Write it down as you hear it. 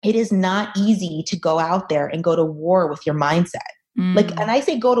it is not easy to go out there and go to war with your mindset. Like, and I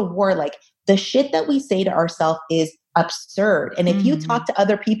say go to war, like the shit that we say to ourselves is absurd. And if you talk to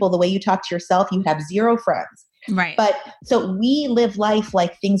other people the way you talk to yourself, you have zero friends. Right. But so we live life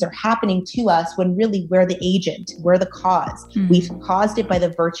like things are happening to us when really we're the agent, we're the cause. We've caused it by the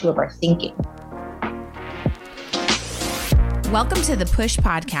virtue of our thinking. Welcome to the Push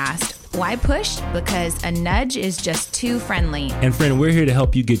Podcast. Why push? Because a nudge is just too friendly. And friend, we're here to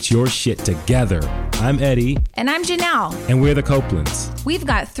help you get your shit together. I'm Eddie. And I'm Janelle. And we're the Copelands. We've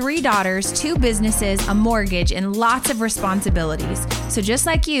got 3 daughters, 2 businesses, a mortgage, and lots of responsibilities. So just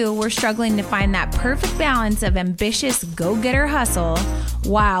like you, we're struggling to find that perfect balance of ambitious go-getter hustle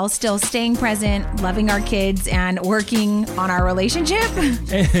while still staying present, loving our kids, and working on our relationship.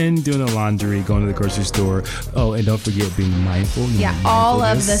 And doing the laundry, going to the grocery store. Oh, and don't forget being mindful. Yeah, all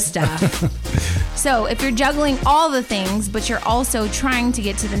of the stuff. So if you're juggling all the things, but you're also trying to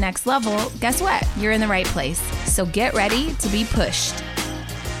get to the next level, guess what? You're in the right place. So get ready to be pushed.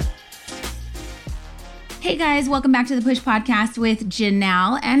 Hey guys, welcome back to the Push Podcast with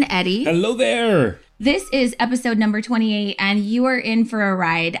Janelle and Eddie. Hello there. This is episode number 28, and you are in for a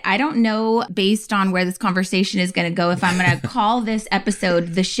ride. I don't know, based on where this conversation is going to go, if I'm going to call this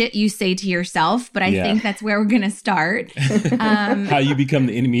episode The Shit You Say to Yourself, but I think that's where we're going to start. How you become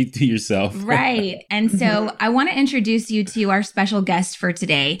the enemy to yourself. Right. And so I want to introduce you to our special guest for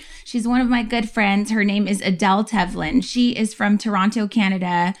today. She's one of my good friends. Her name is Adele Tevlin. She is from Toronto,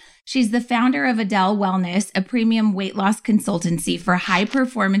 Canada. She's the founder of Adele Wellness, a premium weight loss consultancy for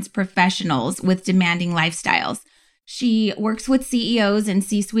high-performance professionals with demanding lifestyles. She works with CEOs and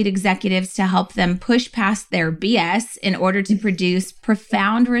C-suite executives to help them push past their BS in order to produce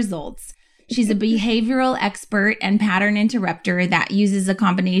profound results. She's a behavioral expert and pattern interrupter that uses a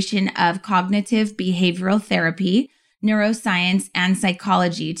combination of cognitive behavioral therapy, neuroscience, and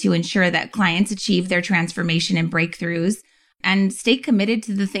psychology to ensure that clients achieve their transformation and breakthroughs and stay committed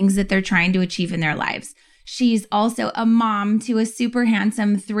to the things that they're trying to achieve in their lives. She's also a mom to a super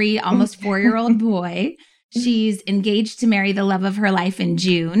handsome 3, almost 4-year-old boy. She's engaged to marry the love of her life in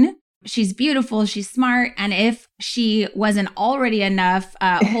June. She's beautiful, she's smart, and if she wasn't already enough,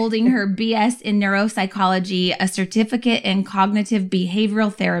 holding her BS in neuropsychology, a certificate in cognitive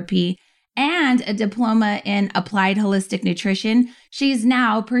behavioral therapy, and a diploma in applied holistic nutrition, she's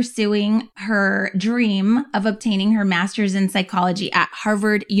now pursuing her dream of obtaining her master's in psychology at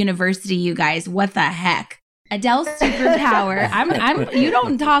Harvard University, you guys. What the heck? Adele's superpower. You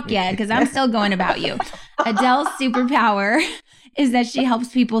don't talk yet because I'm still going about you. Adele's superpower is that she helps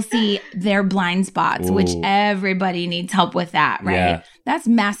people see their blind spots, which everybody needs help with that, right? Yeah. That's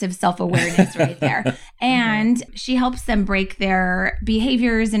massive self-awareness right there. And she helps them break their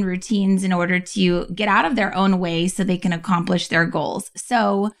behaviors and routines in order to get out of their own way so they can accomplish their goals.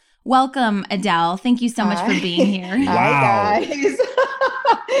 So welcome, Adele. Thank you so much for being here. Wow. Hi, guys.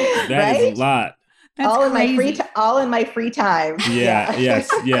 That is a lot. That's all in crazy. all in my free time. Yeah. Yes.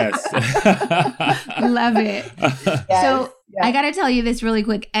 Love it. Yes. So I got to tell you this really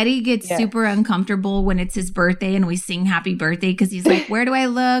quick. Eddie gets super uncomfortable when it's his birthday and we sing happy birthday because he's like, where do I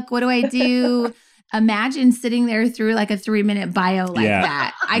look? What do I do? Imagine sitting there through like a 3-minute bio like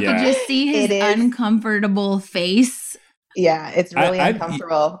that. I could just see his uncomfortable face. Yeah, it's really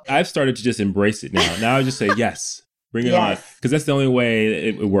uncomfortable. I've started to just embrace it now. Now I just say, yes, bring it on. Because that's the only way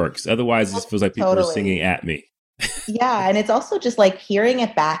it works. Otherwise, it just feels like people are singing at me. Yeah. And it's also just like hearing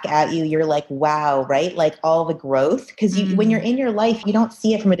it back at you. You're like, wow, right? Like all the growth. Because when you're in your life, you don't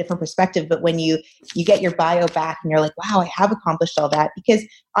see it from a different perspective. But when you get your bio back and you're like, wow, I have accomplished all that. Because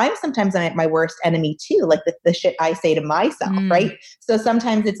I'm sometimes my worst enemy too. Like the shit I say to myself, right? So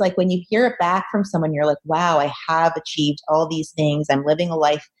sometimes it's like when you hear it back from someone, you're like, wow, I have achieved all these things. I'm living a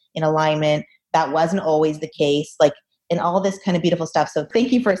life in alignment. That wasn't always the case. Like, and all this kind of beautiful stuff. So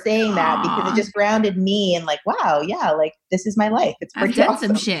thank you for saying that because it just grounded me and like, wow, yeah, like this is my life. It's pretty I've done awesome.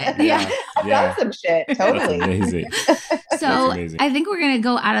 some shit. I've done some shit. Totally. That's amazing. So I think we're going to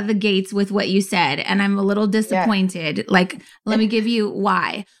go out of the gates with what you said. And I'm a little disappointed. Yeah. Like, let me give you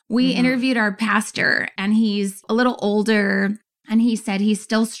why. We interviewed our pastor and he's a little older and he said he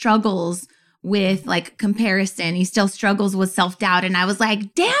still struggles with like comparison. He still struggles with self-doubt. And I was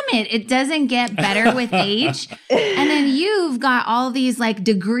like, damn it doesn't get better with age. And then you've got all these like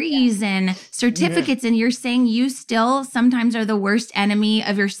degrees and certificates and you're saying you still sometimes are the worst enemy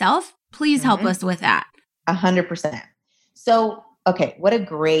of yourself. Please help us with that. 100%. So, okay, what a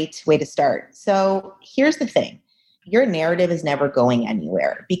great way to start. So here's the thing. Your narrative is never going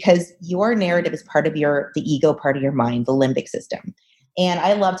anywhere because your narrative is part of the ego part of your mind, the limbic system. And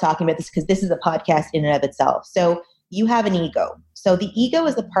I love talking about this because this is a podcast in and of itself. So you have an ego. So the ego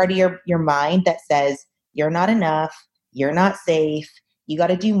is the part of your mind that says, you're not enough, you're not safe, you got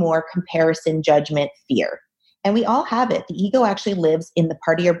to do more, comparison, judgment, fear. And we all have it. The ego actually lives in the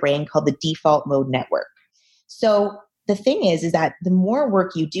part of your brain called the default mode network. So the thing is that the more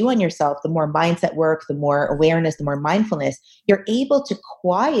work you do on yourself, the more mindset work, the more awareness, the more mindfulness, you're able to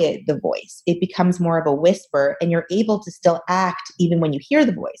quiet the voice. It becomes more of a whisper, and you're able to still act even when you hear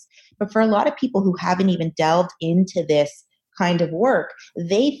the voice. But for a lot of people who haven't even delved into this kind of work,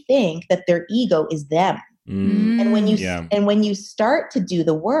 they think that their ego is them. And when you start to do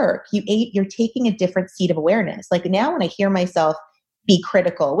the work, you're taking a different seat of awareness. Like now when I hear myself be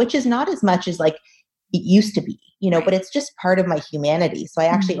critical, which is not as much as like it used to be, but it's just part of my humanity. So I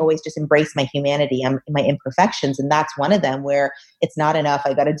actually always just embrace my humanity and my imperfections. And that's one of them where it's not enough.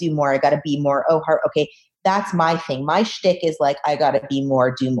 I got to do more. I got to be more. Oh, heart. Okay. That's my thing. My shtick is like, I got to be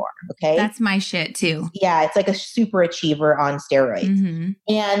more, do more. Okay. That's my shit too. Yeah. It's like a super achiever on steroids.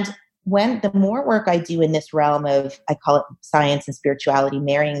 And when the more work I do in this realm of, I call it science and spirituality,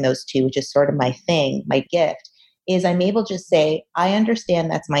 marrying those two, which is sort of my thing, my gift, is I'm able to say, I understand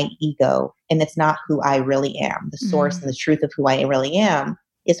that's my ego and it's not who I really am. The source and the truth of who I really am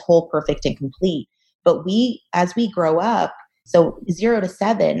is whole, perfect, and complete. But as we grow up, so 0 to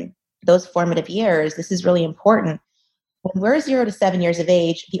 7, those formative years, this is really important. When we're 0 to 7 years of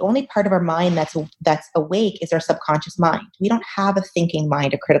age, the only part of our mind that's awake is our subconscious mind. We don't have a thinking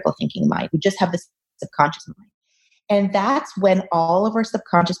mind, a critical thinking mind. We just have this subconscious mind. And that's when all of our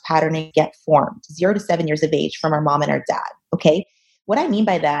subconscious patterning get formed, 0 to 7 years of age, from our mom and our dad. Okay. What I mean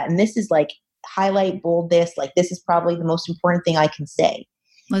by that, and this is like highlight, bold this, like this is probably the most important thing I can say.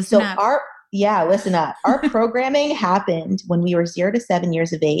 Listen up. Listen up. Our programming happened when we were 0 to 7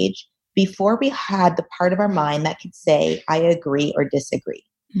 years of age, before we had the part of our mind that could say, I agree or disagree.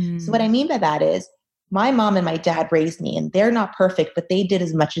 So what I mean by that is my mom and my dad raised me, and they're not perfect, but they did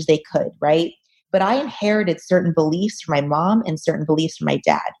as much as they could, right? But I inherited certain beliefs from my mom and certain beliefs from my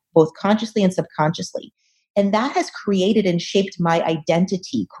dad, both consciously and subconsciously. And that has created and shaped my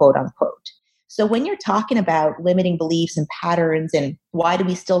identity, quote unquote. So when you're talking about limiting beliefs and patterns and why do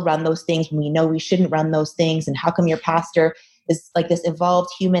we still run those things when we know we shouldn't run those things, and how come your pastor is like this evolved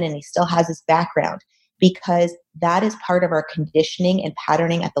human and he still has this background? Because that is part of our conditioning and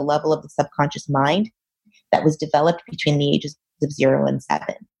patterning at the level of the subconscious mind that was developed between the ages of 0 and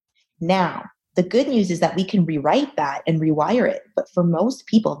 7. Now, the good news is that we can rewrite that and rewire it. But for most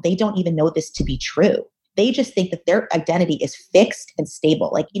people, they don't even know this to be true. They just think that their identity is fixed and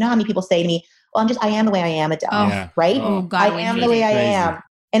stable. Like, you know how many people say to me, well, I am the way I am, Adele, right? Oh, God, I am the way I am.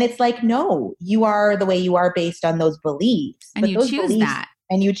 And it's like, no, you are the way you are based on those beliefs. And you choose that.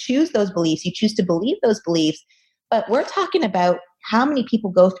 And you choose those beliefs. You choose to believe those beliefs. But we're talking about how many people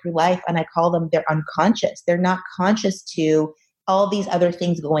go through life, and I call them, they're unconscious. They're not conscious to all these other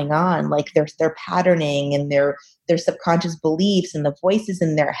things going on, like their patterning and their subconscious beliefs and the voices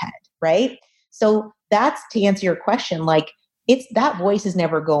in their head, right? So that's to answer your question, like that voice is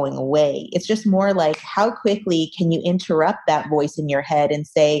never going away. It's just more like, how quickly can you interrupt that voice in your head and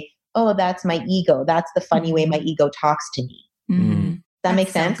say, oh, that's my ego. That's the funny way my ego talks to me. Does that make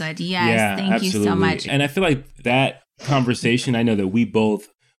sense? So good. Yes. Thank you so much. And I feel like that conversation, I know that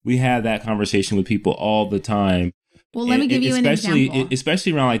we have that conversation with people all the time. Well, let me give you an example.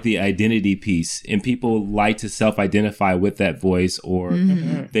 Especially around like the identity piece, and people like to self-identify with that voice, or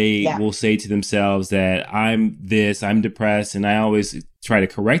they will say to themselves that I'm this, I'm depressed. And I always try to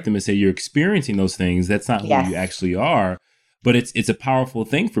correct them and say, you're experiencing those things. That's not who you actually are. But it's a powerful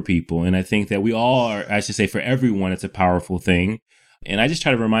thing for people. And I think that we all are, I should say for everyone, it's a powerful thing. And I just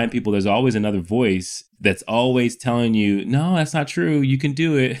try to remind people there's always another voice that's always telling you, no, that's not true. You can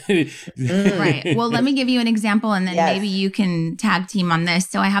do it. Right. Well, let me give you an example, and then maybe you can tag team on this.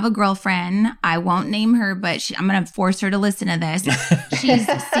 So I have a girlfriend. I won't name her, but I'm going to force her to listen to this. She's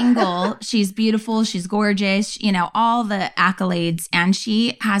single. She's beautiful. She's gorgeous, all the accolades. And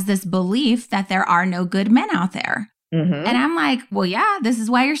she has this belief that there are no good men out there. And I'm like, well, yeah, this is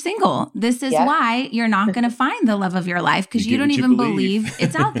why you're single. This is why you're not going to find the love of your life, because you don't even believe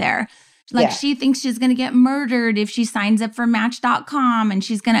it's out there. Like she thinks she's going to get murdered if she signs up for Match.com and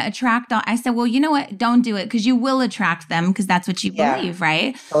she's going to attract I said, well, you know what? Don't do it, because you will attract them, because that's what you believe,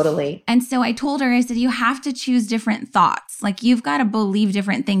 right? Totally. And so I told her, I said, you have to choose different thoughts. Like you've got to believe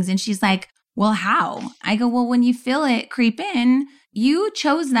different things. And she's like, well, how? I go, well, when you feel it creep in, you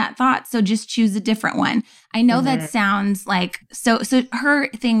chose that thought, so just choose a different one. I know that sounds like, so her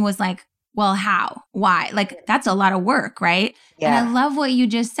thing was like, well, how? Why? Like, that's a lot of work, right? Yeah. And I love what you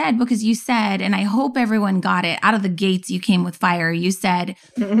just said, because you said, and I hope everyone got it out of the gates, you came with fire. You said,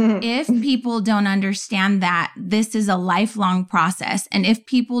 if people don't understand that this is a lifelong process, and if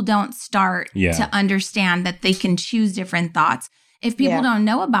people don't start to understand that they can choose different thoughts, if people don't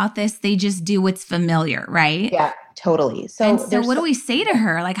know about this, they just do what's familiar, right? Yeah, totally. So what do we say to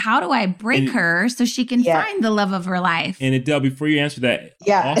her? Like, how do I break her so she can find the love of her life? And Adele, before you answer that,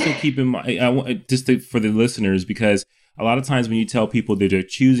 also keep in mind, I want for the listeners, because a lot of times when you tell people that they're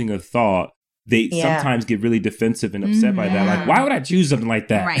choosing a thought, they sometimes get really defensive and upset by that. Like, why would I choose something like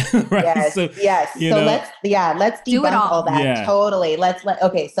that? Right. Right. Yes. Let's debunk all that. Yeah. Totally.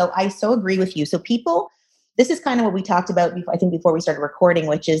 Okay. So I so agree with you. So people, this is kind of what we talked about, I think, before we started recording,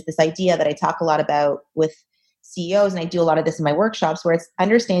 which is this idea that I talk a lot about with CEOs, and I do a lot of this in my workshops, where it's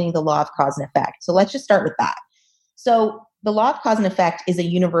understanding the law of cause and effect. So let's just start with that. So the law of cause and effect is a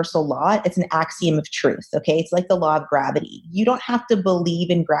universal law. It's an axiom of truth. Okay. It's like the law of gravity. You don't have to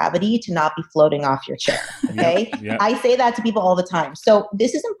believe in gravity to not be floating off your chair. Okay. I say that to people all the time. So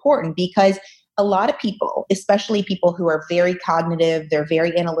this is important because a lot of people, especially people who are very cognitive, they're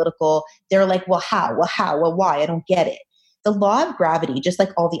very analytical, they're like, well, how? Well, why? I don't get it. The law of gravity, just like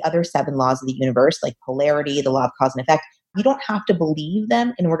all the other 7 laws of the universe, like polarity, the law of cause and effect, you don't have to believe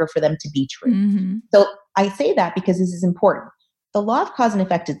them in order for them to be true. Mm-hmm. So I say that because this is important. The law of cause and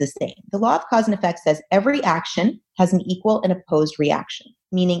effect is the same. The law of cause and effect says every action has an equal and opposed reaction,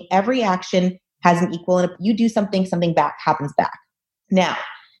 meaning every action has an equal, and you do something back happens back. Now,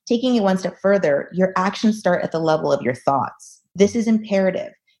 taking it one step further, your actions start at the level of your thoughts. This is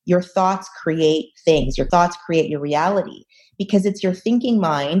imperative. Your thoughts create things. Your thoughts create your reality, because it's your thinking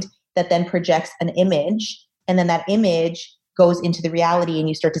mind that then projects an image, and then that image goes into the reality, and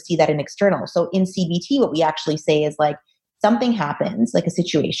you start to see that in external. So in CBT, what we actually say is, like, something happens, like a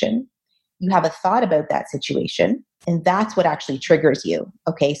situation, you have a thought about that situation, and that's what actually triggers you.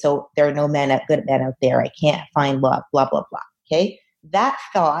 Okay, so there are no good men out there. I can't find love, blah, blah, blah. Okay. That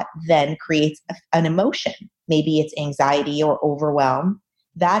thought then creates an emotion. Maybe it's anxiety or overwhelm.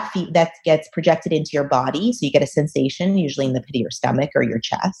 That gets projected into your body. So you get a sensation, usually in the pit of your stomach or your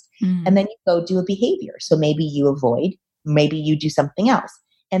chest. Mm. And then you go do a behavior. So maybe you avoid, maybe you do something else.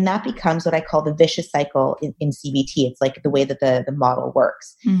 And that becomes what I call the vicious cycle in CBT. It's like the way that the model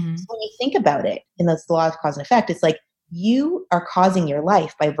works. Mm-hmm. So when you think about it in this law of cause and effect, it's like you are causing your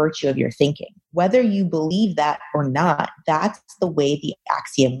life by virtue of your thinking. Whether you believe that or not, that's the way the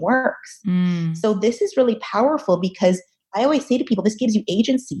axiom works. Mm. So this is really powerful, because I always say to people, this gives you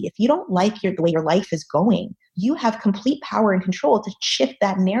agency. If you don't like the way your life is going, you have complete power and control to shift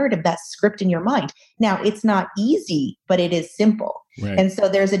that narrative, that script in your mind. Now, it's not easy, but it is simple. Right. And so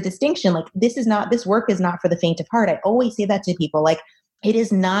there's a distinction. Like, this work is not for the faint of heart. I always say that to people. Like, it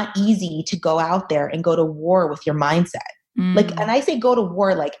is not easy to go out there and go to war with your mindset. Mm. Like, and I say go to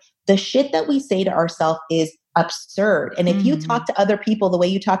war, like, the shit that we say to ourselves is absurd. And if you talk to other people the way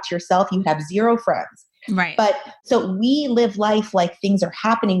you talk to yourself, you have 0 friends. Right. But so we live life like things are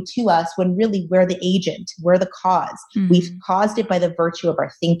happening to us, when really we're the agent, we're the cause. Mm-hmm. We've caused it by the virtue of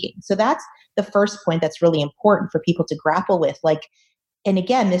our thinking. So that's the first point that's really important for people to grapple with. Like, and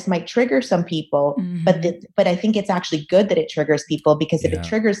again, this might trigger some people, but I think it's actually good that it triggers people, because if it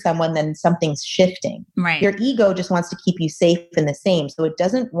triggers someone, then something's shifting. Right. Your ego just wants to keep you safe and the same. So it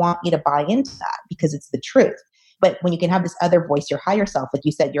doesn't want you to buy into that, because it's the truth. But when you can have this other voice, your higher self, like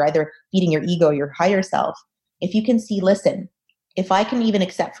you said, you're either feeding your ego or your higher self. If you can see, listen, if I can even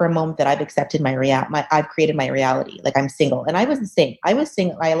accept for a moment that I've accepted I've created my reality, like I'm single. And I was the same. I was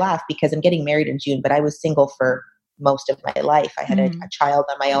single. I laugh because I'm getting married in June, but I was single for most of my life. I had a child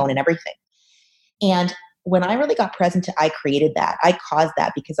on my own and everything. And when I really got present to, I created that. I caused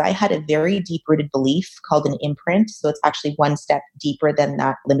that because I had a very deep-rooted belief called an imprint. So it's actually one step deeper than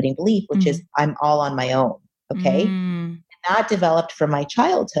that limiting belief, which is I'm all on my own. Okay. And that developed from my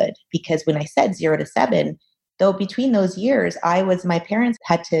childhood, because when I said 0 to 7, though between those years, my parents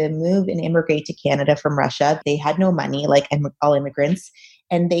had to move and immigrate to Canada from Russia. They had no money, like all immigrants,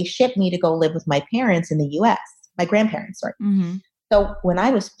 and they shipped me to go live with my parents in the US, my grandparents, sorry. Mm-hmm. So when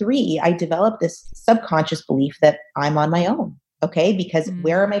I was 3, I developed this subconscious belief that I'm on my own. Okay. Because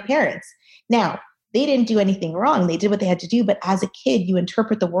where are my parents? Now, they didn't do anything wrong. They did what they had to do. But as a kid, you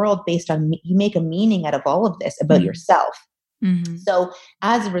interpret the world based on, you make a meaning out of all of this about yourself. Mm-hmm. So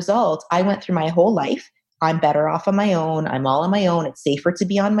as a result, I went through my whole life. I'm better off on my own. I'm all on my own. It's safer to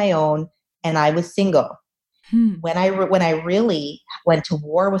be on my own. And I was single. When I really went to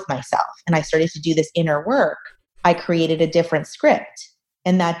war with myself and I started to do this inner work, I created a different script.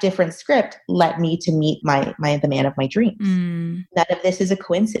 And that different script led me to meet the man of my dreams. None of this is a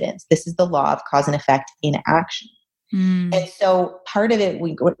coincidence. This is the law of cause and effect in action. And so part of it,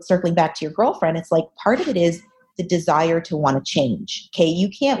 circling back to your girlfriend, it's like part of it is the desire to want to change. Okay. You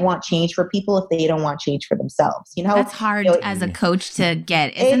can't want change for people if they don't want change for themselves. You know, that's hard as a coach to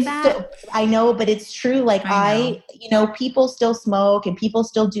get, isn't that? I know, but it's true. Like people still smoke and people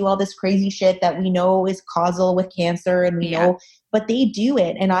still do all this crazy shit that we know is causal with cancer, and we know, but they do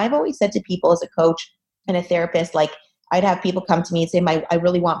it. And I've always said to people as a coach and a therapist, like I'd have people come to me and say, I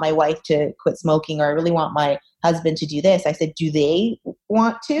really want my wife to quit smoking, or I really want my husband to do this. I said, do they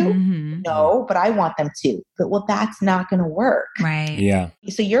want to? No, but I want them to. But well, that's not going to work. Right. Yeah.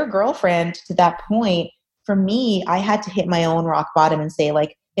 So your girlfriend, to that point, for me, I had to hit my own rock bottom and say,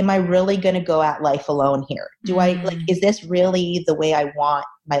 like, am I really going to go at life alone here? Is this really the way I want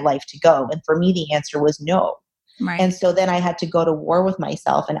my life to go? And for me, the answer was no. Right. And so then I had to go to war with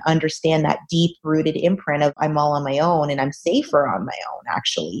myself and understand that deep rooted imprint of I'm all on my own and I'm safer on my own,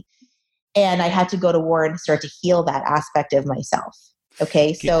 actually. And I had to go to war and start to heal that aspect of myself.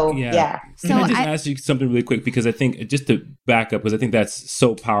 Okay. So, yeah. Can I just ask you something really quick? Because I think, just to back up, because I think that's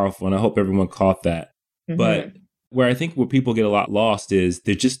so powerful and I hope everyone caught that. But where people get a lot lost is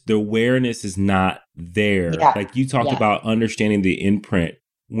the awareness is not there. Yeah. Like you talked about understanding the imprint.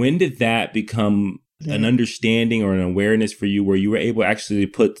 When did that become an understanding or an awareness for you where you were able to actually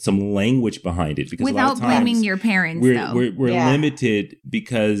put some language behind it? Because without blaming your parents, we're limited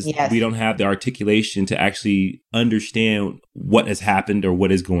because we don't have the articulation to actually understand what has happened or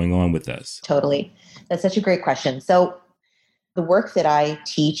what is going on with us. Totally. That's such a great question. So the work that I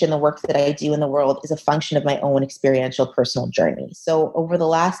teach and the work that I do in the world is a function of my own experiential personal journey. So over the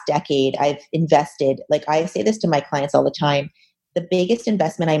last decade, I've invested, like I say this to my clients all the time, the biggest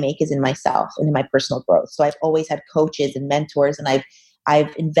investment I make is in myself and in my personal growth. So I've always had coaches and mentors, and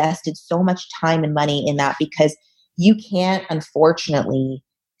I've invested so much time and money in that, because you can't, unfortunately,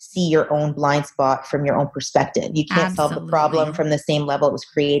 see your own blind spot from your own perspective. You can't solve the problem from the same level it was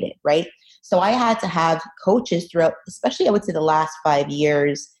created, right? So I had to have coaches throughout, especially I would say the last 5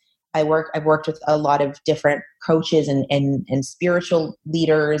 years. I've worked with a lot of different coaches and spiritual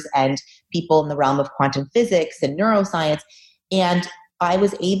leaders and people in the realm of quantum physics and neuroscience. And I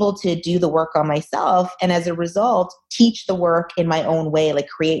was able to do the work on myself, and as a result, teach the work in my own way, like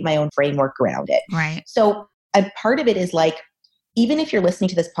create my own framework around it. Right. So part of it is like, even if you're listening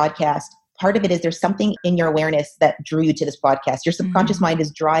to this podcast, part of it is there's something in your awareness that drew you to this podcast. Your subconscious mind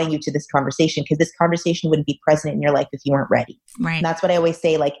is drawing you to this conversation, because this conversation wouldn't be present in your life if you weren't ready. Right. And that's what I always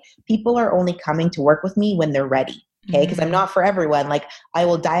say, like, people are only coming to work with me when they're ready. Okay. Because I'm not for everyone. Like, I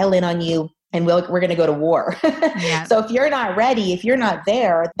will dial in on you and we're going to go to war. So if you're not ready, if you're not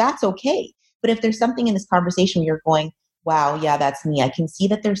there, that's okay. But if there's something in this conversation where you're going, wow, yeah, that's me. I can see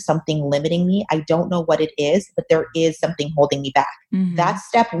that there's something limiting me. I don't know what it is, but there is something holding me back. That's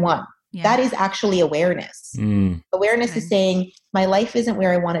step one. Yeah. That is actually awareness. Awareness is saying, my life isn't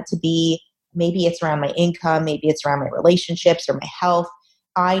where I want it to be. Maybe it's around my income. Maybe it's around my relationships or my health.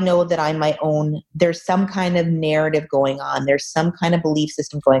 I know that I'm my own. There's some kind of narrative going on. There's some kind of belief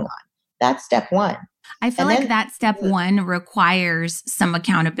system going on. That's step one. I feel like that step one requires some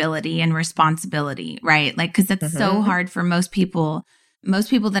accountability and responsibility, right? Like, because it's so hard for most people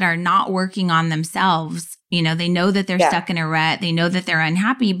that are not working on themselves. You know, they know that they're stuck in a rut. They know that they're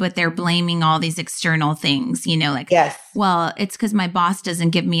unhappy, but they're blaming all these external things, you know, like, well, it's because my boss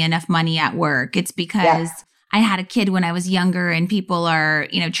doesn't give me enough money at work. It's because I had a kid when I was younger and people are,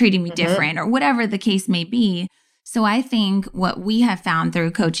 you know, treating me different, or whatever the case may be. So I think what we have found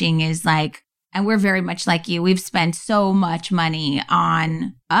through coaching is like, and we're very much like you, we've spent so much money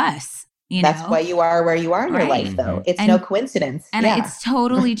on us. That's why you are where you are in your life, though. It's no coincidence. And it's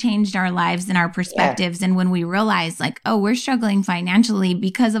totally changed our lives and our perspectives. And when we realize, like, oh, we're struggling financially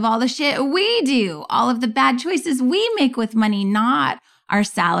because of all the shit we do, all of the bad choices we make with money, not our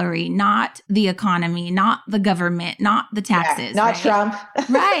salary, not the economy, not the government, not the taxes. Not Trump.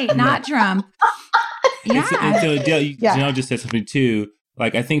 Right, not Trump. And so Janelle just said something too.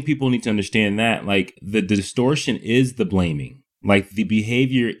 Like, I think people need to understand that, like, the distortion is the blaming. Like, the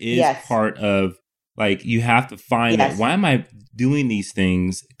behavior is part of, like, you have to find that, why am I doing these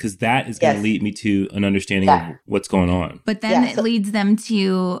things? Because that is going to lead me to an understanding of what's going on. But then it leads them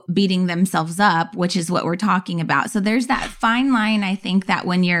to beating themselves up, which is what we're talking about. So there's that fine line, I think, that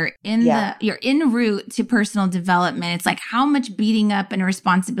when you're in you're en route to personal development, it's like, how much beating up and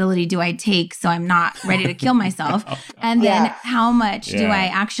responsibility do I take so I'm not ready to kill myself? And then how much do I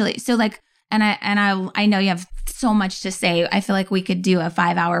actually, so like, and I know you have so much to say. I feel like we could do a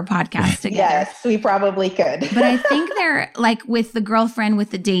 5-hour podcast together. Yes, we probably could. But I think they're like with the girlfriend,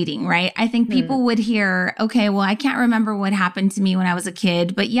 with the dating, right? I think people would hear, okay, well, I can't remember what happened to me when I was a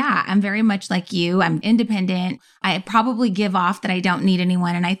kid, but yeah, I'm very much like you. I'm independent. I probably give off that I don't need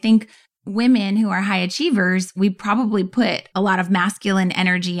anyone. And I think women who are high achievers, we probably put a lot of masculine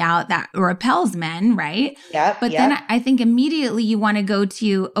energy out that repels men, right? Yeah. But then I think immediately you want to go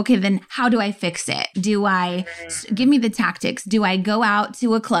to, okay, then how do I fix it? Give me the tactics. Do I go out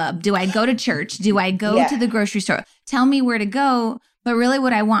to a club? Do I go to church? Do I go to the grocery store? Tell me where to go. But really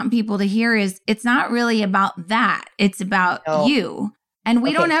what I want people to hear is it's not really about that. It's about you. And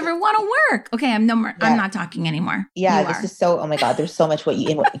we don't ever want to work. Okay, I'm not talking anymore. Yeah, this is so, oh my God, there's so much what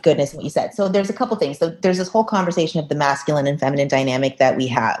you said. So there's a couple things. So there's this whole conversation of the masculine and feminine dynamic that we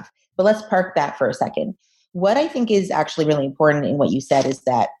have. But let's park that for a second. What I think is actually really important in what you said is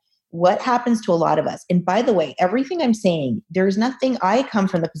that what happens to a lot of us, and by the way, everything I'm saying, there's nothing, I come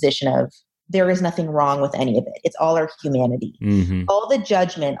from the position of there is nothing wrong with any of it. It's all our humanity. Mm-hmm. All the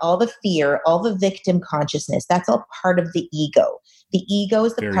judgment, all the fear, all the victim consciousness, that's all part of the ego. The ego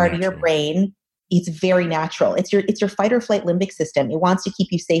is the very part natural. Of your brain. It's very natural. It's your fight or flight limbic system. It wants to keep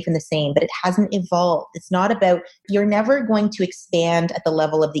you safe and the same, but it hasn't evolved. It's not about, you're never going to expand at the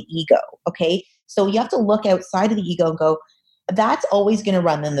level of the ego. Okay. So you have to look outside of the ego and go, that's always going to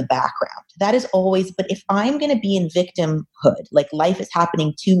run in the background. That is always, but if I'm going to be in victimhood, like life is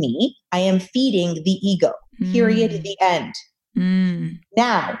happening to me, I am feeding the ego, period, the end.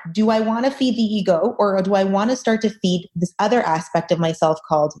 Now, do I want to feed the ego, or do I want to start to feed this other aspect of myself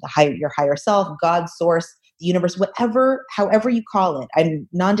called your higher self, God, source, the universe, however you call it? I'm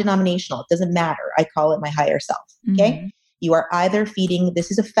non-denominational. It doesn't matter. I call it my higher self. Okay. You are either feeding, this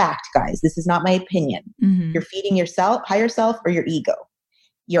is a fact, guys. This is not my opinion. You're feeding yourself, higher self, or your ego.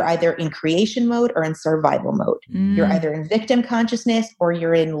 You're either in creation mode or in survival mode. You're either in victim consciousness or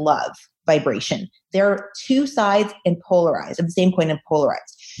you're in love vibration. There are two sides and polarized of the same coin and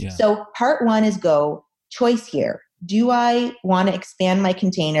polarized. Yeah. So part one is choice here. Do I want to expand my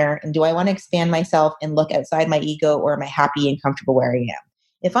container, and do I want to expand myself and look outside my ego, or am I happy and comfortable where I am?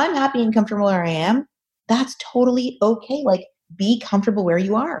 If I'm happy and comfortable where I am, that's totally okay. Like, be comfortable where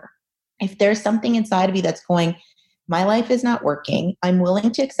you are. If there's something inside of you that's going, my life is not working, I'm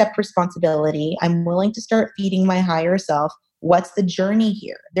willing to accept responsibility. I'm willing to start feeding my higher self. What's the journey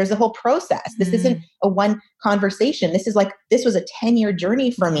here? There's a whole process. This isn't a one conversation. This was a 10-year journey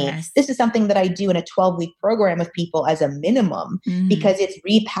for me. Yes. This is something that I do in a 12-week program with people as a minimum, because it's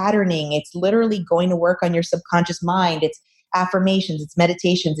repatterning. It's literally going to work on your subconscious mind. It's affirmations, it's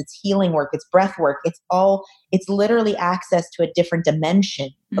meditations, it's healing work, it's breath work. It's literally access to a different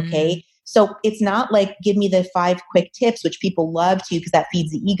dimension. Okay. So it's not like, give me the 5 quick tips, which people love to, because that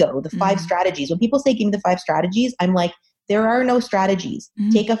feeds the ego. The 5 strategies. When people say, give me the 5 strategies, I'm like, there are no strategies.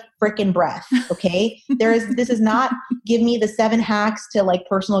 Take a freaking breath. Okay. This is not, give me the 7 hacks to like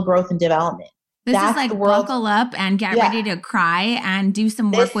personal growth and development. This is like buckle up and get ready to cry and do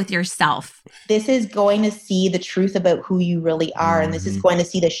some work with yourself. This is going to see the truth about who you really are. And this is going to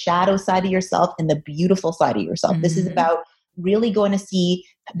see the shadow side of yourself and the beautiful side of yourself. This is about really going to see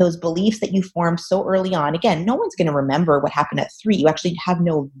those beliefs that you formed so early on. Again, no one's going to remember what happened at 3. You actually have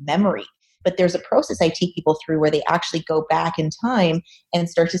no memory. But there's a process I take people through where they actually go back in time and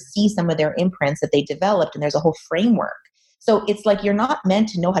start to see some of their imprints that they developed. And there's a whole framework. So it's like, you're not meant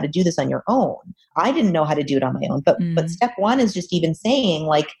to know how to do this on your own. I didn't know how to do it on my own. But step 1 is just even saying,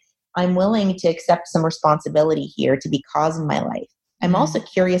 like, I'm willing to accept some responsibility here to be cause in my life. I'm also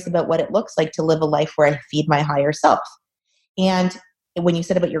curious about what it looks like to live a life where I feed my higher self. And when you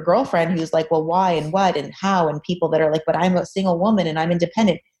said about your girlfriend who's like, well, why and what and how, and people that are like, but I'm a single woman and I'm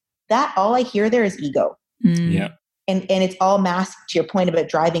independent. That all I hear there is ego. Yeah. And it's all masked, to your point about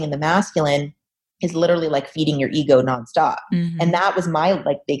driving in the masculine, is literally like feeding your ego nonstop. And that was my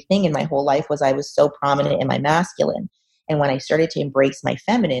like big thing in my whole life, was I was so prominent in my masculine. And when I started to embrace my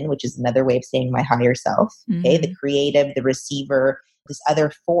feminine, which is another way of saying my higher self, okay, the creative, the receiver, this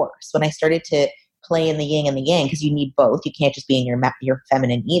other force, when I started to play in the yin and the yang, because you need both. You can't just be in your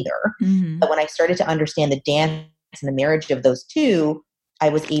feminine either. But when I started to understand the dance and the marriage of those two, I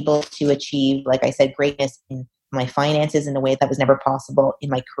was able to achieve, like I said, greatness in my finances in a way that was never possible, in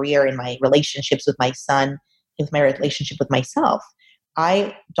my career, in my relationships with my son, with my relationship with myself.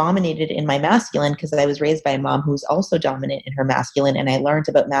 I dominated in my masculine because I was raised by a mom who's also dominant in her masculine. And I learned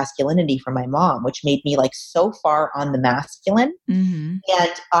about masculinity from my mom, which made me like so far on the masculine.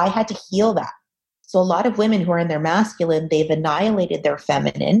 And I had to heal that. So a lot of women who are in their masculine, they've annihilated their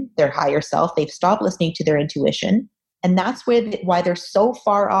feminine, their higher self. They've stopped listening to their intuition. And that's why they're so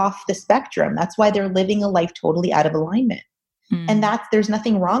far off the spectrum. That's why they're living a life totally out of alignment. And there's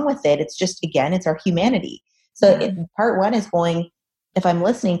nothing wrong with it. It's just, again, it's our humanity. So part one is going, if I'm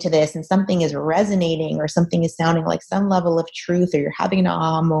listening to this and something is resonating or something is sounding like some level of truth, or you're having an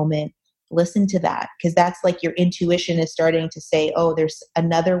aha moment, listen to that. Because that's like your intuition is starting to say, oh, there's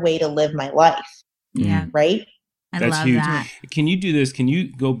another way to live my life. Yeah. Right? That's love huge. That. Can you do this? Can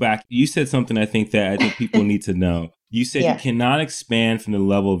you go back? You said something I think people need to know. You said you cannot expand from the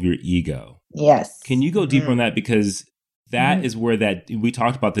level of your ego. Yes. Can you go deeper on that? Because that is where we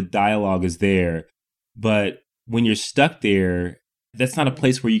talked about, the dialogue is there. But when you're stuck there, that's not a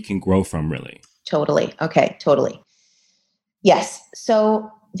place where you can grow from, really. Totally. Okay. Totally. Yes. So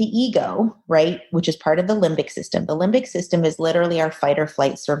the ego, right, which is part of the limbic system. The limbic system is literally our fight or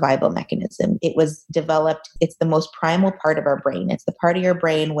flight survival mechanism. It was developed. It's the most primal part of our brain. It's the part of your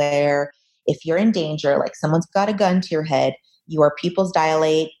brain where if you're in danger, like someone's got a gun to your head, your pupils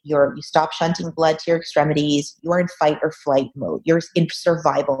dilate, you stop shunting blood to your extremities, you are in fight or flight mode. You're in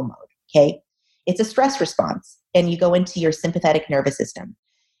survival mode. Okay. It's a stress response, and you go into your sympathetic nervous system.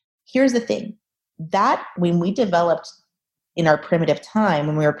 Here's the thing, that when we developed in our primitive time,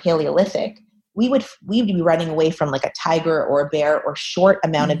 when we were Paleolithic, we'd be running away from like a tiger or a bear or short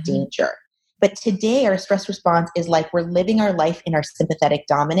amount of danger. But today our stress response is like we're living our life in our sympathetic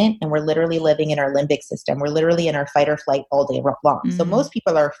dominant, and we're literally living in our limbic system. We're literally in our fight or flight all day long. So most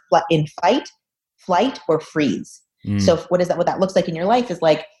people are in fight, flight, or freeze. So what that looks like in your life is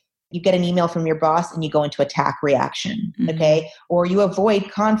like, you get an email from your boss and you go into attack reaction, okay? Or you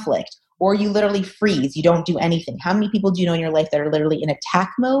avoid conflict, or you literally freeze. You don't do anything. How many people do you know in your life that are literally in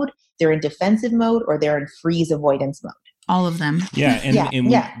attack mode, they're in defensive mode, or they're in freeze avoidance mode? All of them. Yeah,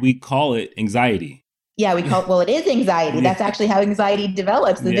 and we call it anxiety. Yeah, it is anxiety. That's actually how anxiety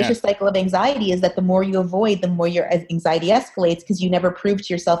develops. The vicious cycle of anxiety is that the more you avoid, the more your anxiety escalates, because you never prove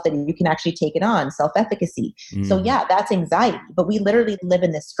to yourself that you can actually take it on, self-efficacy. So that's anxiety. But we literally live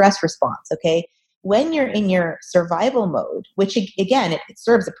in this stress response, okay? When you're in your survival mode, which again, it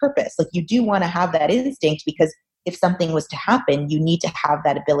serves a purpose. Like you do want to have that instinct, because if something was to happen, you need to have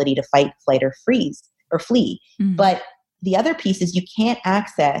that ability to fight, flight, or freeze or flee. But the other piece is you can't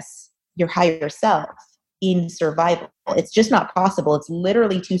access your higher self in survival. It's just not possible. It's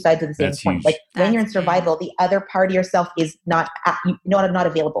literally two sides of the same coin. Like when you're in survival, the other part of yourself is not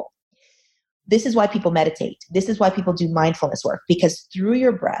available. This is why people meditate. This is why people do mindfulness work, because through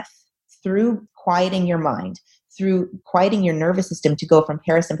your breath, through quieting your mind, through quieting your nervous system to go from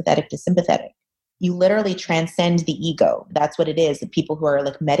parasympathetic to sympathetic, you literally transcend the ego. That's what it is. The people who are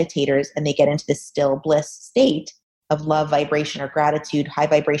like meditators and they get into this still bliss state of love vibration or gratitude, high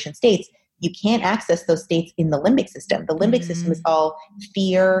vibration states, you can't access those states in the limbic system. The limbic system is all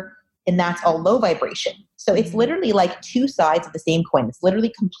fear, and that's all low vibration. So it's literally like two sides of the same coin. It's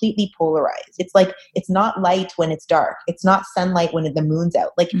literally completely polarized. It's like, it's not light when it's dark. It's not sunlight when the moon's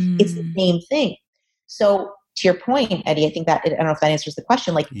out. Like it's the same thing. So to your point, Eddie, I think that, I don't know if that answers the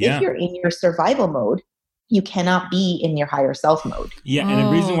question. Like if you're in your survival mode, you cannot be in your higher self mode. Yeah. And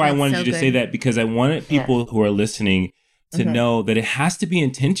the reason why I wanted you to say that, because I wanted people who are listening to know that it has to be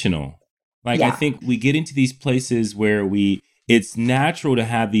intentional. Like I think we get into these places where it's natural to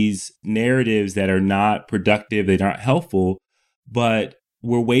have these narratives that are not productive, they're not helpful, but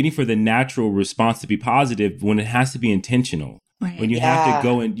we're waiting for the natural response to be positive when it has to be intentional. Right. When you have to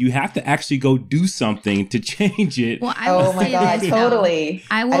go and you have to actually go do something to change it. Well, I will say this, totally.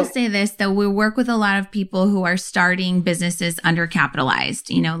 I will say this, though. We work with a lot of people who are starting businesses undercapitalized,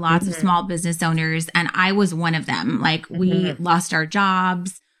 lots of small business owners. And I was one of them. Like we lost our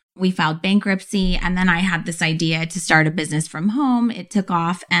jobs. We filed bankruptcy. And then I had this idea to start a business from home. It took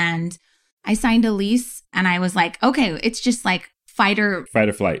off and I signed a lease and I was like, okay, it's just like fight or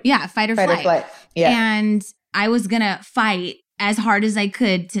flight. Yeah. Fight or flight. Yeah. And I was going to fight as hard as I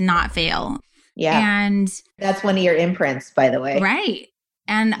could to not fail. Yeah. And that's one of your imprints, by the way. Right.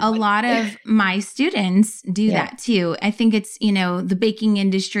 And a lot of my students do that too. I think it's, the baking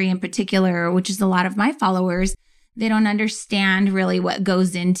industry in particular, which is a lot of my followers, they don't understand really what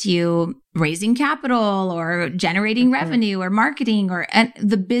goes into raising capital or generating revenue or marketing or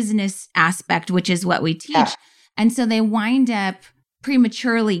the business aspect, which is what we teach. Yeah. And so they wind up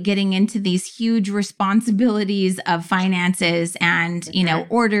prematurely getting into these huge responsibilities of finances and,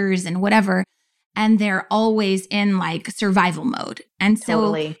 orders and whatever. And they're always in like survival mode. And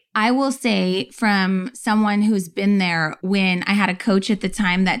so I will say, from someone who's been there, when I had a coach at the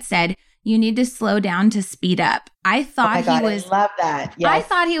time that said, you need to slow down to speed up. I thought I love that. Yes. I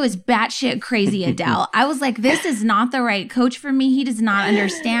thought he was batshit crazy, Adele. I was like, this is not the right coach for me. He does not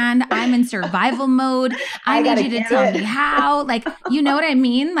understand. I'm in survival mode. I need you to tell me how. Like, you know what I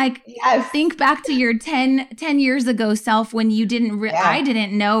mean? Like, think back to your 10 years ago self when you didn't, I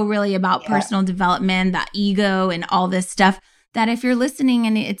didn't know really about personal development, the ego and all this stuff. That if you're listening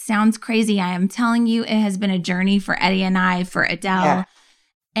and it sounds crazy, I am telling you, it has been a journey for Eddie and I, for Adele. Yeah.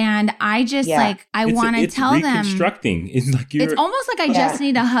 And I just I want to tell them. It's like it's almost like I just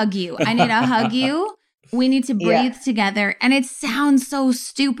need to hug you. I need to hug you. We need to breathe together. And it sounds so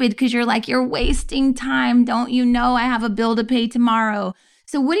stupid because you're like, you're wasting time. Don't you know I have a bill to pay tomorrow?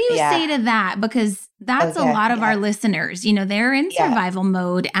 So what do you say to that? Because that's a lot of our listeners, you know, they're in survival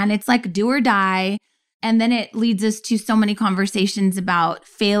mode and it's like do or die. And then it leads us to so many conversations about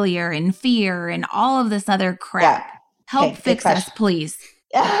failure and fear and all of this other crap. Help fix us, please.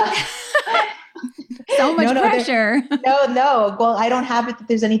 So much pressure. No. Well, I don't have it that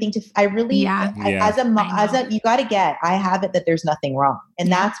there's anything to, I really, as a, you got to get, I have it that there's nothing wrong.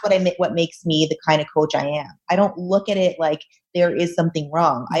 And that's what makes me the kind of coach I am. I don't look at it like there is something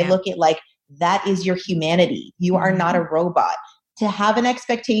wrong. I look at like, that is your humanity. You are not a robot. To have an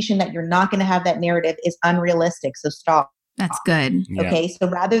expectation that you're not going to have that narrative is unrealistic. So stop. That's good. Okay. So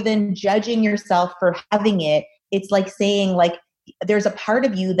rather than judging yourself for having it, it's like saying like, there's a part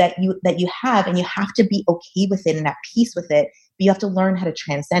of you that you have, and you have to be okay with it and at peace with it, but you have to learn how to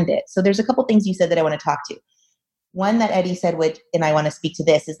transcend it. So there's a couple things you said that I want to talk to. One that Eddie said, and I want to speak to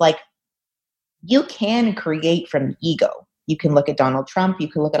this, is like, you can create from ego. You can look at Donald Trump. You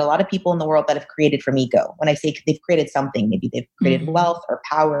can look at a lot of people in the world that have created from ego. When I say they've created something, maybe they've created wealth or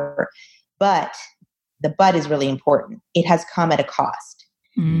power, but the but is really important. It has come at a cost.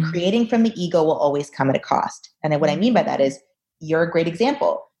 Creating from the ego will always come at a cost. And what I mean by that is, you're a great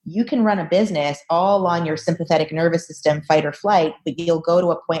example. You can run a business all on your sympathetic nervous system, fight or flight, but you'll go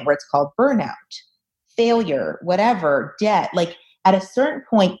to a point where it's called burnout, failure, whatever, debt. Like at a certain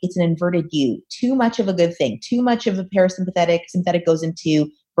point, it's an inverted U. Too much of a good thing. Too much of a sympathetic goes into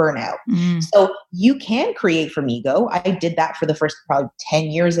burnout. So you can create from ego. I did that for the first probably 10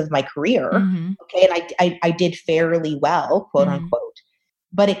 years of my career. Okay. And I did fairly well, quote unquote.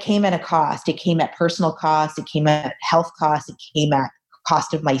 But it came at a cost. It came at personal cost. It came at health cost. It came at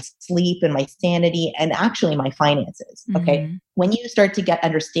cost of my sleep and my sanity and actually my finances. Okay. When you start to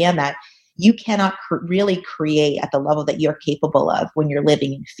understand that, you cannot really create at the level that you're capable of when you're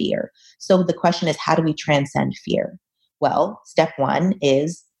living in fear. So the question is, how do we transcend fear? Well, step one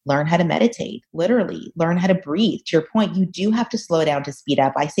is learn how to meditate, literally learn how to breathe. To your point, you do have to slow down to speed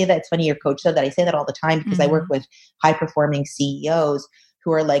up. I say that, it's funny, your coach said that. I say that all the time because I work with high performing CEOs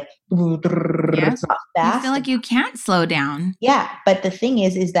who are like, it's not fast. You feel like you can't slow down. Yeah. But the thing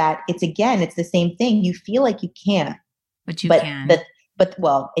is that it's the same thing. You feel like you can't. But you can.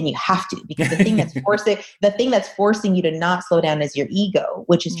 And you have to, because the thing that's forcing you to not slow down is your ego,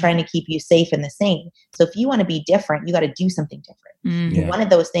 which is trying to keep you safe and the same. So if you want to be different, you got to do something different. One of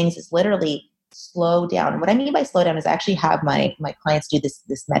those things is literally slow down. And what I mean by slow down is I actually have my clients do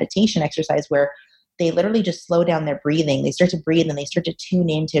this meditation exercise where they literally just slow down their breathing. They start to breathe and they start to tune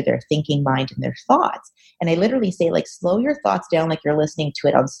into their thinking mind and their thoughts. And I literally say, like, slow your thoughts down like you're listening to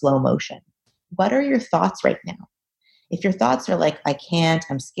it on slow motion. What are your thoughts right now? If your thoughts are like, I can't,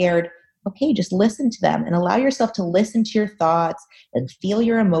 I'm scared, okay, just listen to them and allow yourself to listen to your thoughts and feel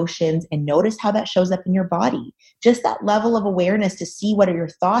your emotions and notice how that shows up in your body. Just that level of awareness to see what your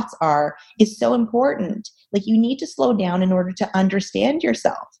thoughts are is so important. Like, you need to slow down in order to understand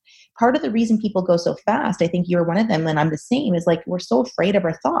yourself. Part of the reason people go so fast, I think you're one of them and I'm the same, is like, we're so afraid of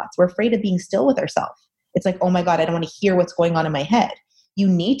our thoughts. We're afraid of being still with ourselves. It's like, oh my God, I don't want to hear what's going on in my head. You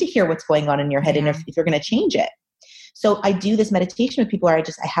need to hear what's going on in your head and if you're going to change it. So I do this meditation with people where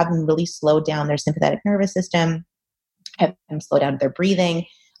I have them really slow down their sympathetic nervous system, have them slow down their breathing.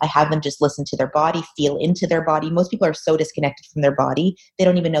 I have them just listen to their body, feel into their body. Most people are so disconnected from their body, they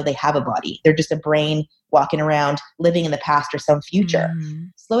don't even know they have a body. They're just a brain walking around, living in the past or some future.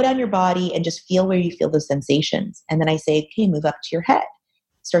 Slow down your body and just feel where you feel those sensations. And then I say, okay, move up to your head.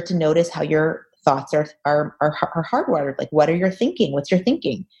 Start to notice how your thoughts are hardwired. Like, what are you thinking? What's your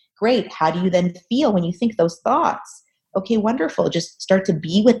thinking? Great. How do you then feel when you think those thoughts? Okay, wonderful. Just start to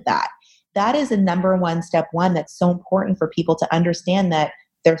be with that. That is the number one, step one, that's so important for people to understand, that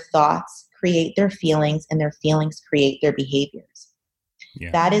their thoughts create their feelings and their feelings create their behaviors.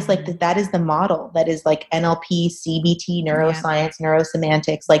 That is like that is the model. That is like NLP, CBT, neuroscience,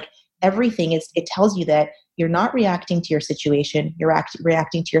 neurosemantics. Like, everything is, it tells you that you're not reacting to your situation. You're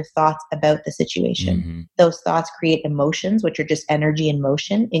reacting to your thoughts about the situation. Mm-hmm. Those thoughts create emotions, which are just energy and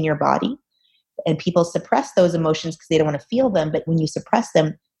motion in your body. And people suppress those emotions because they don't want to feel them. But when you suppress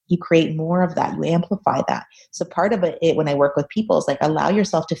them, you create more of that. You amplify that. So part of it when I work with people is like, allow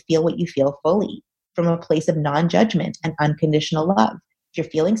yourself to feel what you feel fully from a place of non-judgment and unconditional love. If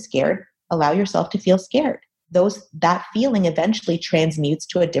you're feeling scared, allow yourself to feel scared. That feeling eventually transmutes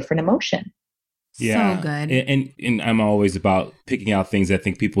to a different emotion. Yeah. So good. And I'm always about picking out things I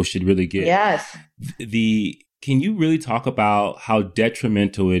think people should really get. Yes. Can you really talk about how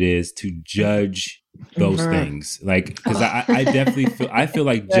detrimental it is to judge those things? Like, because I definitely feel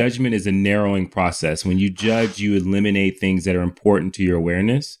like judgment is a narrowing process. When you judge, you eliminate things that are important to your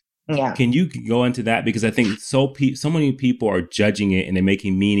awareness. Yeah. Can you go into that? Because I think so many people are judging it and they're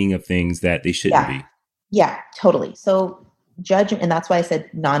making meaning of things that they shouldn't be. Yeah, totally. So judgment, and that's why I said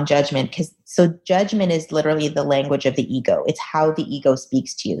non-judgment, because so judgment is literally the language of the ego. It's how the ego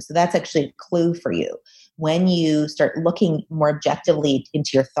speaks to you. So that's actually a clue for you. When you start looking more objectively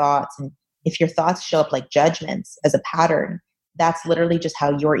into your thoughts, and if your thoughts show up like judgments as a pattern, that's literally just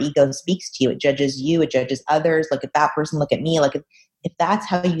how your ego speaks to you. It judges you, it judges others. Look at that person, look at me. Like if that's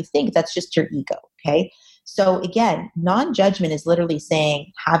how you think, that's just your ego. Okay. So again, non-judgment is literally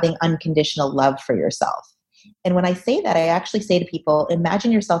saying having unconditional love for yourself. And when I say that, I actually say to people,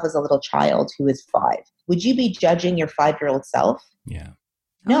 imagine yourself as a little child who is 5. Would you be judging your 5-year-old self? Yeah.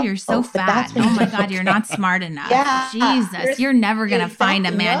 No, you're so fat. Oh my God, you're not smart enough. Yeah, Jesus, you're never going to find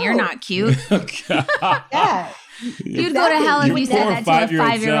a man. No. You're not cute. Yeah. You'd go to hell if you said that to a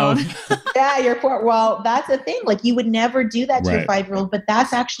 5-year-old. Yeah, you're poor. Well, that's the thing. Like you would never do that to your 5-year-old, but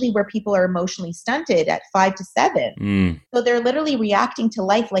that's actually where people are emotionally stunted at 5 to 7. So they're literally reacting to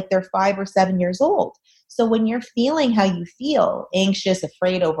life like they're 5 or 7 years old. So when you're feeling how you feel, anxious,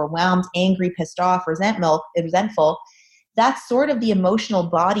 afraid, overwhelmed, angry, pissed off, resentful, that's sort of the emotional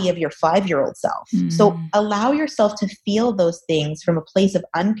body of your 5-year-old self. So allow yourself to feel those things from a place of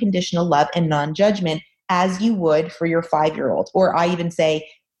unconditional love and non-judgment as you would for your 5-year-old. Or I even say,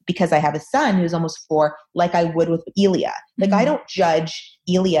 because I have a son who's almost 4, like I would with Elia. Like I don't judge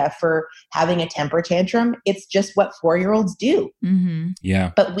Elia for having a temper tantrum. It's just what 4-year-olds do.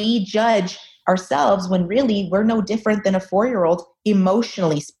 Yeah. But we judge ourselves when really we're no different than a 4-year-old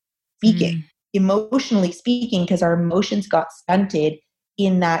emotionally speaking. Emotionally speaking, because our emotions got stunted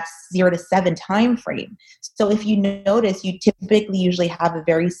in that 0 to 7 time frame. So if you notice, you typically usually have a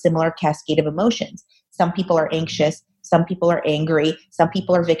very similar cascade of emotions. Some people are anxious, some people are angry, some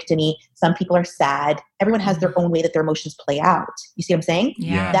people are victim-y, some people are sad. Everyone has their own way that their emotions play out. You see what I'm saying?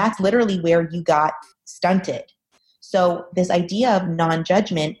 Yeah. That's literally where you got stunted. So this idea of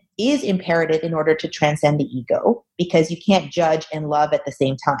non-judgment is imperative in order to transcend the ego, because you can't judge and love at the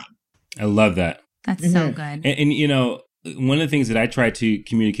same time. I love that. That's so good. And you know, one of the things that I try to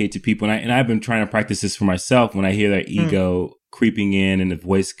communicate to people, and I've been trying to practice this for myself when I hear that ego creeping in and the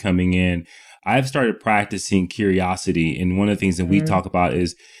voice coming in, I've started practicing curiosity. And one of the things that we talk about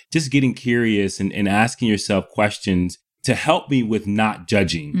is just getting curious and asking yourself questions to help me with not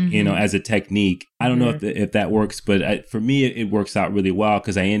judging, you know, as a technique. I don't know if that works, but for me, it works out really well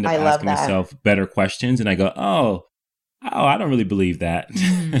because I end up asking myself better questions and I go, oh, I don't really believe that.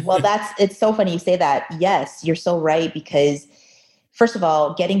 Well, it's so funny you say that. Yes, you're so right. Because first of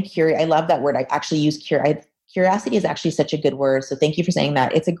all, getting curious, I love that word. I actually use curiosity is actually such a good word. So thank you for saying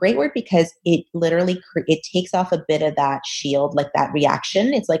that. It's a great word because it literally, it takes off a bit of that shield, like that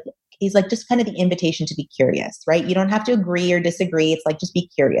reaction. It's like just kind of the invitation to be curious, right? You don't have to agree or disagree. It's like, just be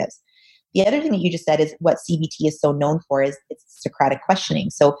curious. The other thing that you just said is what CBT is so known for is it's Socratic questioning.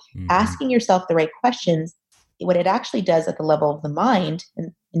 So asking yourself the right questions, what it actually does at the level of the mind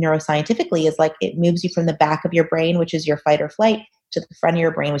and neuroscientifically is like it moves you from the back of your brain, which is your fight or flight, to the front of your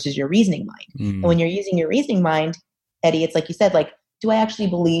brain, which is your reasoning mind. And when you're using your reasoning mind, Eddie, it's like you said, like, do I actually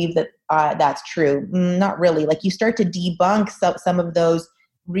believe that that's true? Not really. Like you start to debunk some of those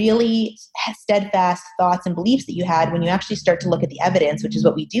really steadfast thoughts and beliefs that you had when you actually start to look at the evidence, which is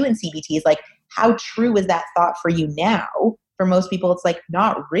what we do in CBT, is like, how true is that thought for you now? For most people, it's like,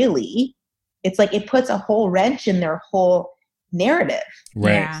 not really. It's like it puts a whole wrench in their whole narrative.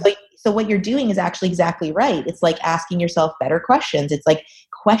 Right. Yeah. So what you're doing is actually exactly right. It's like asking yourself better questions. It's like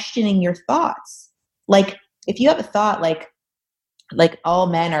questioning your thoughts. Like if you have a thought like all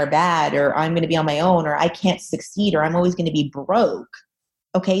men are bad, or I'm going to be on my own, or I can't succeed, or I'm always going to be broke.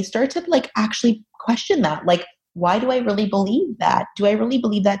 Okay. Start to like actually question that. Like, why do I really believe that? Do I really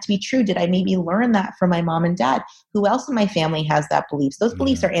believe that to be true? Did I maybe learn that from my mom and dad? Who else in my family has that beliefs? Those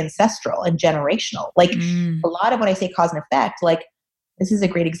beliefs are ancestral and generational. Like a lot of when I say cause and effect, like this is a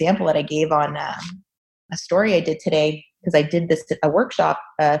great example that I gave on a story I did today, because I did this a workshop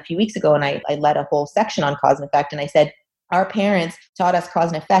a few weeks ago, and I led a whole section on cause and effect. And I said, our parents taught us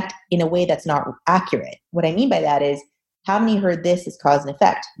cause and effect in a way that's not accurate. What I mean by that is, how many heard this as cause and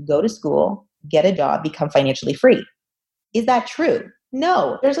effect? Go to school, get a job, become financially free. Is that true?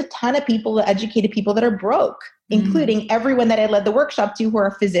 No. There's a ton of people, educated people that are broke, including everyone that I led the workshop to, who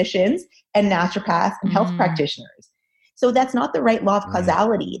are physicians and naturopaths and health practitioners. So that's not the right law of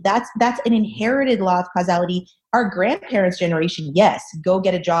causality. That's an inherited law of causality. Our grandparents' generation, yes, go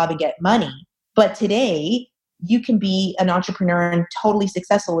get a job and get money. But today, you can be an entrepreneur and totally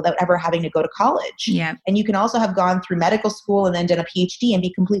successful without ever having to go to college. Yeah. And you can also have gone through medical school and then done a PhD and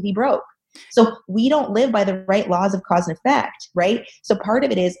be completely broke. So we don't live by the right laws of cause and effect, right? So part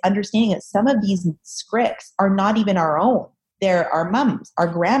of it is understanding that some of these scripts are not even our own. They're our mums,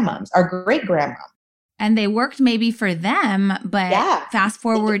 our grandmoms, our great-grandmoms. And they worked maybe for them, but fast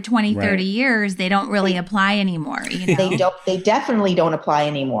forward 20, 30 years, they don't really apply anymore. You know? They definitely don't apply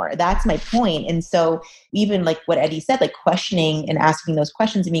anymore. That's my point. And so even like what Eddie said, like questioning and asking those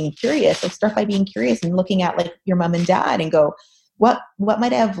questions and being curious, like start by being curious and looking at like your mom and dad and go, what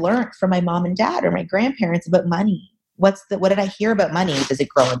might I have learned from my mom and dad or my grandparents about money? What did I hear about money? Does it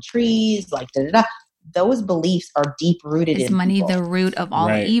grow in trees? Like, da-da-da. Those beliefs are deep rooted in money people. The root of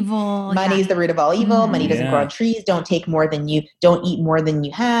all evil? Money is the root of all evil. Money doesn't grow on trees. Don't eat more than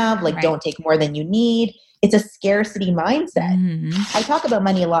you have. Like, don't take more than you need. It's a scarcity mindset. I talk about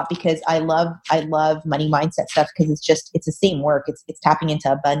money a lot because I love money mindset stuff, because it's the same work. It's tapping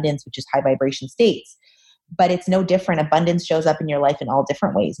into abundance, which is high vibration states. But it's no different. Abundance shows up in your life in all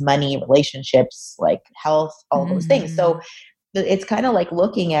different ways: money, relationships, like health, all those things. So it's kind of like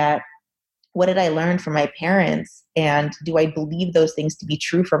looking at, what did I learn from my parents? And do I believe those things to be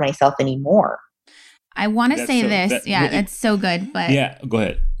true for myself anymore? I want to say this. That's so good. But go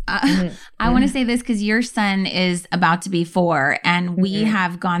ahead. I want to say this because your son is about to be 4, and we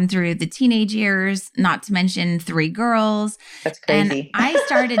have gone through the teenage years, not to mention 3 girls. That's crazy. And I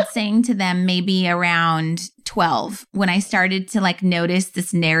started saying to them maybe around 12, when I started to like notice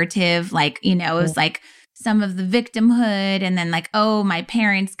this narrative, like, you know, it was like some of the victimhood, and then like, oh, my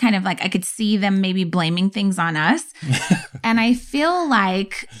parents kind of like, I could see them maybe blaming things on us. And I feel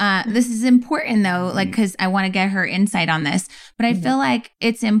like this is important though, like, because I want to get her insight on this, but I feel like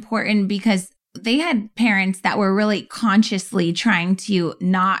it's important because they had parents that were really consciously trying to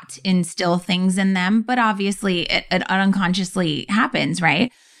not instill things in them, but obviously it unconsciously happens,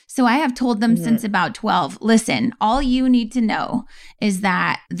 right? So I have told them since about 12, listen, all you need to know is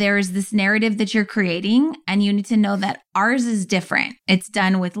that there's this narrative that you're creating, and you need to know that ours is different. It's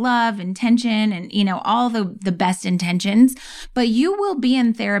done with love, intention, and, you know, all the best intentions, but you will be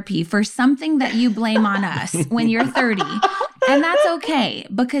in therapy for something that you blame on us when you're 30. And that's okay,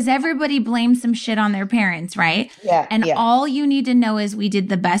 because everybody blames some shit on their parents, right? Yeah. And all you need to know is we did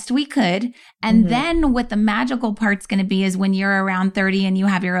the best we could. And then what the magical part's going to be is when you're around 30 and you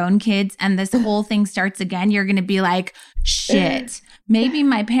have your own kids and this whole thing starts again, you're going to be like, shit, maybe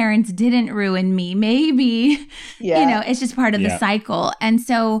my parents didn't ruin me. Maybe, you know, it's just part of the cycle. And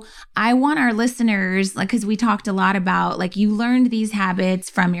so I want our listeners, like, because we talked a lot about, like, you learned these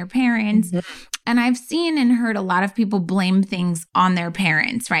habits from your parents. And I've seen and heard a lot of people blame things on their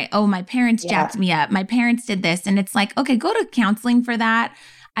parents, right? Oh, my parents jacked me up. My parents did this. And it's like, okay, go to counseling for that.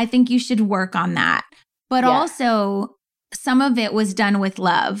 I think you should work on that. But also, some of it was done with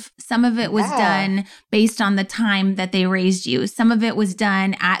love. Some of it was done based on the time that they raised you. Some of it was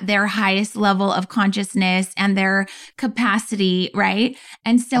done at their highest level of consciousness and their capacity, right?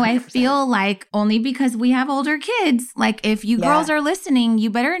 And so 100%. I feel like only because we have older kids, like if you girls are listening, you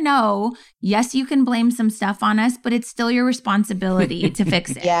better know, yes, you can blame some stuff on us, but it's still your responsibility to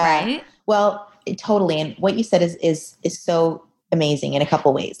fix it, right? Well, totally. And what you said is so amazing in a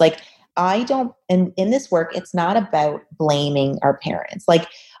couple ways. Like, I don't, and in this work, it's not about blaming our parents. Like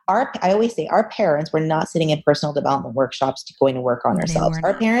I always say our parents were not sitting in personal development workshops going to work on ourselves.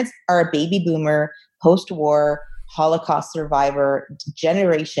 Our parents are a baby boomer, post-war, Holocaust survivor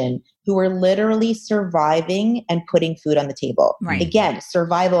generation who were literally surviving and putting food on the table. Right. Again,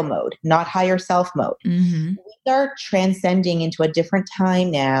 survival mode, not higher self mode. We are transcending into a different time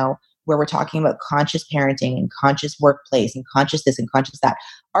now, where we're talking about conscious parenting and conscious workplace and conscious this and conscious that.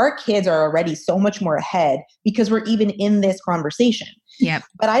 Our kids are already so much more ahead because we're even in this conversation. Yep.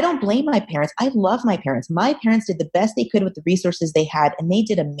 But I don't blame my parents. I love my parents. My parents did the best they could with the resources they had, and they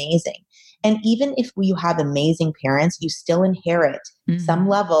did amazing. And even if you have amazing parents, you still inherit some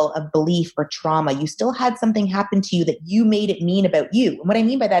level of belief or trauma. You still had something happen to you that you made it mean about you. And what I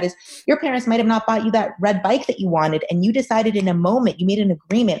mean by that is your parents might have not bought you that red bike that you wanted. And you decided in a moment, you made an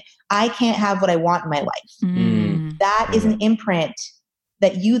agreement, I can't have what I want in my life. That is an imprint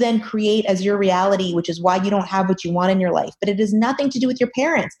that you then create as your reality, which is why you don't have what you want in your life. But it has nothing to do with your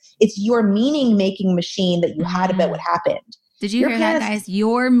parents. It's your meaning-making machine that you had about what happened. Did you hear that, guys?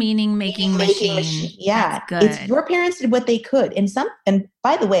 Your meaning-making machine. Yeah. It's your parents did what they could. And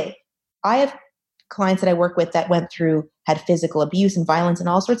by the way, I have clients that I work with that had physical abuse and violence and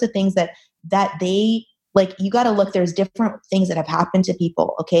all sorts of things that they, like, you got to look, there's different things that have happened to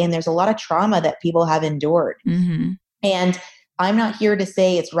people. Okay. And there's a lot of trauma that people have endured. And I'm not here to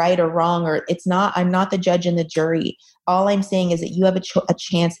say it's right or wrong, or it's not. I'm not the judge and the jury. All I'm saying is that you have a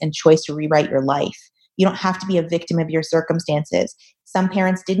chance and choice to rewrite your life. You don't have to be a victim of your circumstances. Some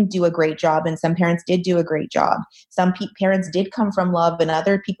parents didn't do a great job and some parents did do a great job. Some parents did come from love and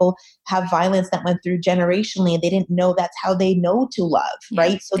other people have violence that went through generationally and they didn't know that's how they know to love,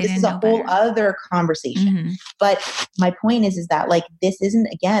 right? So this is a whole other conversation. But my point is that, like, this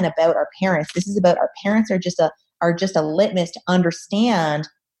isn't, again, about our parents. This is about our parents are just a litmus to understand.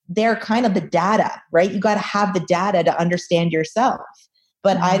 They're kind of the data, right? You got to have the data to understand yourself.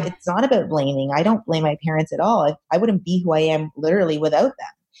 But it's not about blaming. I don't blame my parents at all. I wouldn't be who I am literally without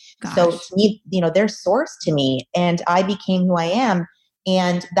them. Gosh. So to me, they're source to me, and I became who I am.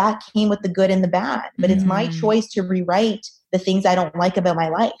 And that came with the good and the bad. But it's my choice to rewrite the things I don't like about my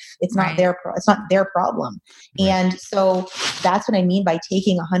life. It's not it's not their problem. Right. And so that's what I mean by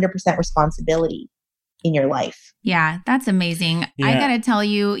taking 100% responsibility in your life. Yeah, that's amazing. Yeah. I got to tell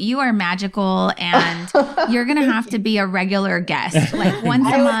you, you are magical, and you're going to have to be a regular guest, like once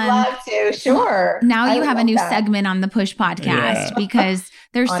a month. I would love to, sure. Now you have a new segment on the Push podcast because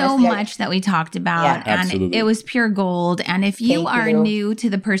there's so much that we talked about, and it was pure gold. And if you are new to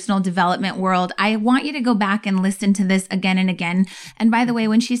the personal development world, I want you to go back and listen to this again and again. And by the way,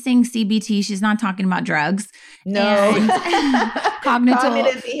 when she's saying CBT, she's not talking about drugs. No.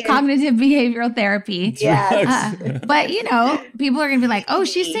 Cognitive behavioral therapy. Yes. But, people are going to be like, oh,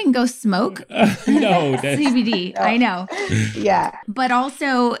 she's saying go smoke. No. CBD. No. I know. Yeah. But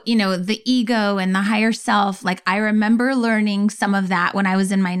also, the ego and the higher self. Like, I remember learning some of that when I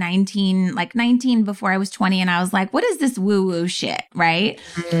was in my 19 before I was 20. And I was like, what is this woo-woo shit? Right.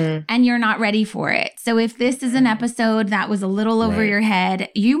 And you're not ready for it. So if this is an episode that was a little over your head,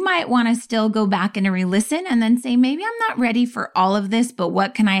 you might want to still go back and re-listen and then say, maybe I'm not ready for all of this, but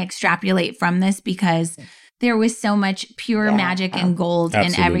what can I extrapolate from this? Because there was so much pure magic and gold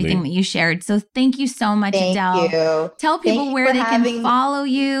in everything that you shared. So thank you so much, Adele. You. Tell people where they can follow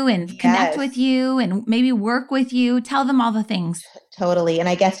you and connect with you and maybe work with you. Tell them all the things. Totally. And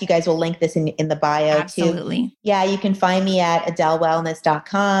I guess you guys will link this in the bio too. Absolutely. Yeah, you can find me at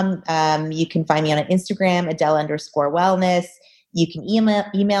adelewellness.com. You can find me on Instagram, Adele_wellness. You can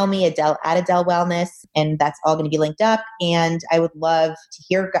email me, Adele at Adele Wellness, and that's all going to be linked up. And I would love to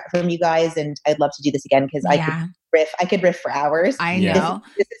hear from you guys, and I'd love to do this again because I could riff for hours. I know.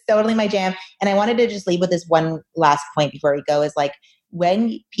 This is totally my jam. And I wanted to just leave with this one last point before we go is, like,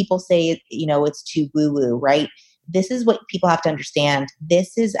 when people say, it's too woo-woo, right? This is what people have to understand.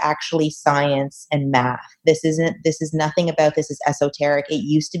 This is actually science and math. This is nothing about this is esoteric. It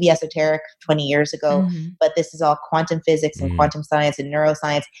used to be esoteric 20 years ago, but this is all quantum physics and quantum science and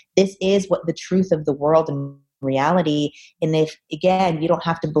neuroscience. This is what the truth of the world and reality. And if, again, you don't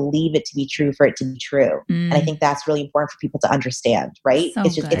have to believe it to be true for it to be true. And I think that's really important for people to understand, right? So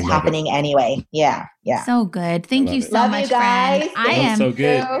it's happening anyway. Yeah. Yeah. So good. Thank you so much, friend. I am so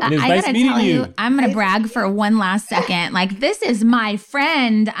good. I gotta tell you, I'm going to brag for one last second. Like, this is my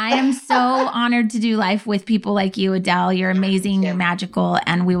friend. I am so honored to do life with people like you, Adele. You're amazing. You're magical.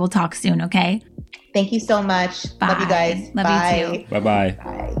 And we will talk soon. Okay. Thank you so much. Bye. Love you guys. Love you too. Bye-bye.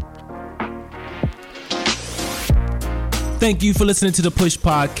 Bye. Thank you for listening to the Push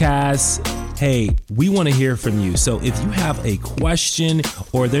Podcast. Hey, we want to hear from you. So if you have a question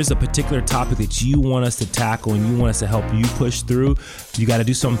or there's a particular topic that you want us to tackle and you want us to help you push through, you got to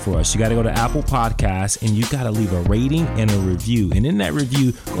do something for us. You got to go to Apple Podcasts and you got to leave a rating and a review. And in that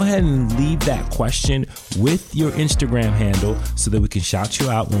review, go ahead and leave that question with your Instagram handle so that we can shout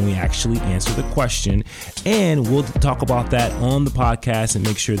you out when we actually answer the question. And we'll talk about that on the podcast and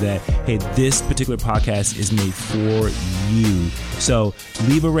make sure that, hey, this particular podcast is made for you. So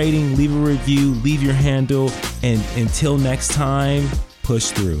leave a rating, leave a review, leave your handle, and until next time, push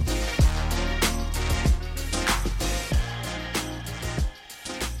through.